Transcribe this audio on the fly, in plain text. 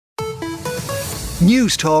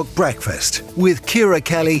News Talk Breakfast with Ciara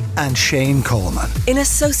Kelly and Shane Coleman. In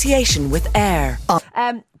association with AIR.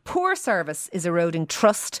 Poor service is eroding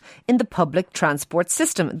trust in the public transport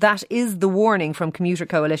system. That is the warning from Commuter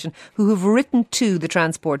Coalition, who have written to the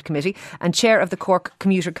Transport Committee. And Chair of the Cork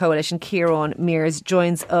Commuter Coalition, Kieran Mears,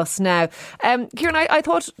 joins us now. Kieran, I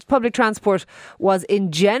thought public transport was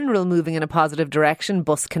in general moving in a positive direction.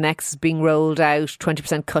 Bus Connects being rolled out,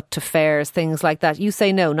 20% cut to fares, things like that. You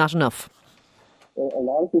say no, not enough. Well, a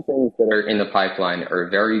lot of the things that are in the pipeline are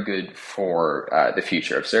very good for the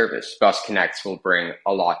future of service. Bus Connects will bring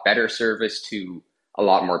a lot better service to a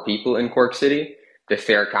lot more people in Cork City. The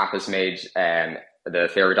fare cap has made, the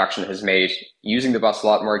fare reduction has made using the bus a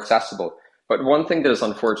lot more accessible. But one thing that has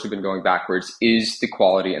unfortunately been going backwards is the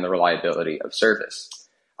quality and the reliability of service.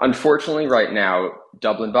 Unfortunately, right now,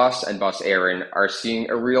 Dublin Bus and Bus Éireann are seeing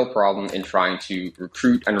a real problem in trying to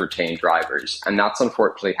recruit and retain drivers. And that's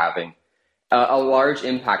unfortunately having a large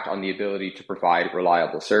impact on the ability to provide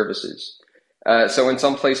reliable services. So in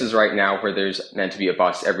some places right now where there's meant to be a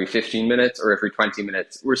bus every 15 minutes or every 20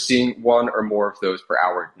 minutes, we're seeing one or more of those per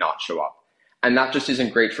hour not show up. And that just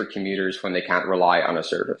isn't great for commuters when they can't rely on a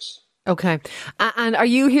service. Okay. And are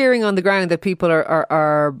you hearing on the ground that people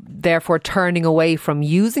are therefore turning away from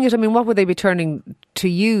using it? I mean, what would they be turning to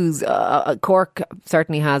use? Cork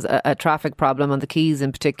certainly has a traffic problem on the quays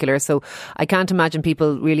in particular, so I can't imagine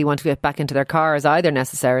people really want to get back into their cars either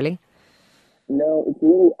necessarily. No, it's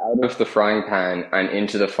really out of the frying pan and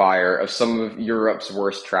into the fire of some of Europe's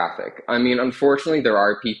worst traffic. I mean, unfortunately, there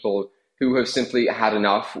are people who have simply had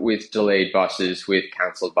enough with delayed buses, with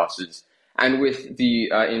cancelled buses, and with the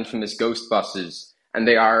infamous ghost buses, and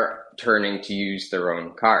they are turning to use their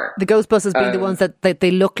own car. The ghost buses being the ones that they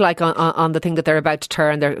look like on the thing that they're about to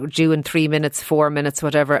turn. They're due in 3 minutes, 4 minutes,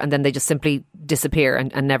 whatever, and then they just simply disappear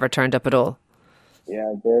and never turned up at all.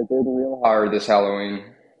 Yeah, they're the real horror this Halloween.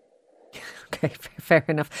 Okay, fair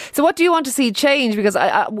enough. So what do you want to see change? Because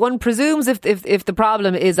one presumes if the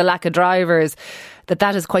problem is a lack of drivers,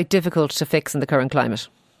 that is quite difficult to fix in the current climate.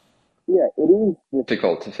 Yeah, it is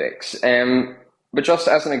difficult to fix. But just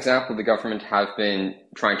as an example, the government have been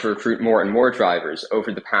trying to recruit more and more drivers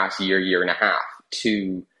over the past year and a half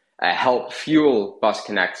to help fuel Bus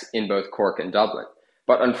Connect in both Cork and Dublin.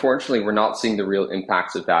 But unfortunately, we're not seeing the real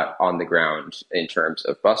impacts of that on the ground in terms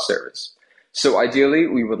of bus service. So ideally,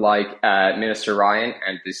 we would like Minister Ryan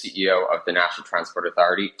and the CEO of the National Transport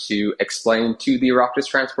Authority to explain to the Oireachtas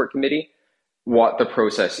Transport Committee what the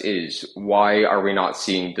process is. Why are we not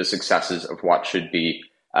seeing the successes of what should be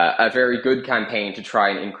a very good campaign to try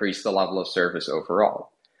and increase the level of service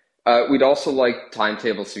overall? We'd also like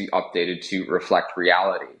timetables to be updated to reflect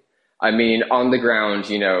reality. I mean, on the ground,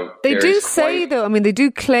 they do say though. I mean, they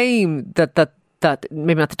do claim that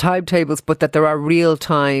maybe not the timetables, but that there are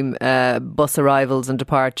real-time bus arrivals and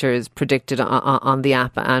departures predicted on the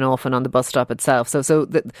app and often on the bus stop itself. So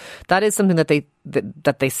that is something that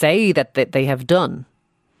they say that they have done.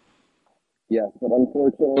 Yes, but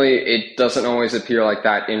unfortunately, it doesn't always appear like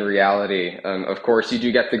that in reality. Of course, you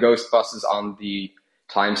do get the ghost buses on the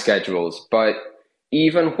time schedules, but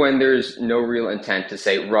even when there's no real intent to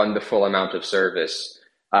say run the full amount of service,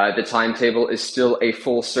 the timetable is still a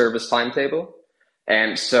full service timetable.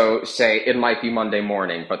 And so say it might be Monday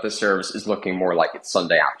morning, but the service is looking more like it's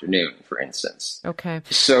Sunday afternoon, for instance. Okay.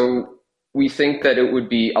 So we think that it would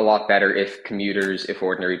be a lot better if commuters, if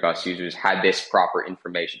ordinary bus users had this proper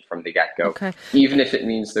information from the get-go, okay, even if it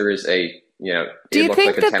means there is do you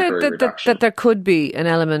think that there could be an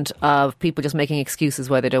element of people just making excuses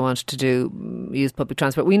why they don't want to use public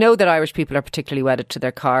transport? We know that Irish people are particularly wedded to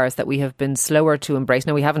their cars, that we have been slower to embrace.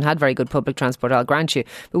 Now, we haven't had very good public transport, I'll grant you,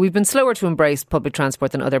 but we've been slower to embrace public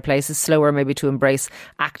transport than other places, slower maybe to embrace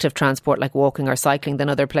active transport like walking or cycling than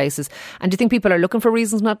other places. And do you think people are looking for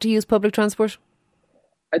reasons not to use public transport?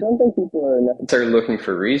 I don't think people are necessarily looking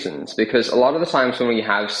for reasons, because a lot of the times when we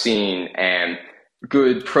have seen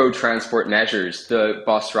good pro-transport measures, the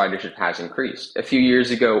bus ridership has increased. A few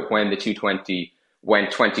years ago, when the 220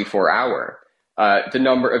 went 24-hour, the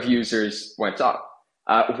number of users went up.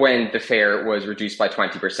 When the fare was reduced by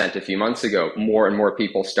 20% a few months ago, more and more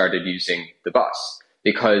people started using the bus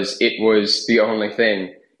because it was the only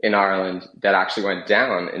thing in Ireland that actually went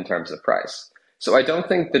down in terms of price. So I don't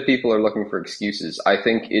think that people are looking for excuses. I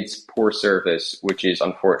think it's poor service, which is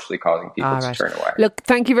unfortunately causing people to turn away. Look,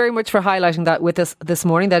 thank you very much for highlighting that with us this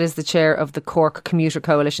morning. That is the chair of the Cork Commuter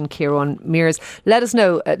Coalition, Kieran Mears. Let us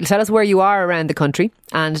know, tell us where you are around the country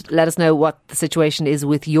and let us know what the situation is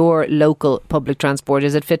with your local public transport.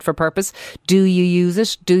 Is it fit for purpose? Do you use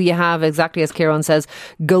it? Do you have, exactly as Kieran says,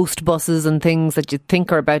 ghost buses and things that you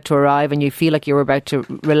think are about to arrive and you feel like you're about to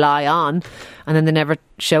rely on and then they never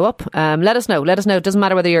show up? Let us know. It doesn't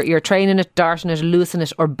matter whether you're training it, darting it, loosing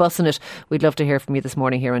it or bussing it. We'd love to hear from you this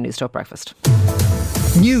morning here on Newstalk Breakfast.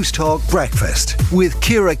 Newstalk Breakfast with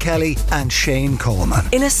Ciara Kelly and Shane Coleman.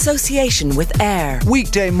 In association with AIR.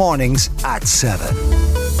 Weekday mornings at 7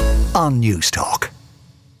 on Newstalk.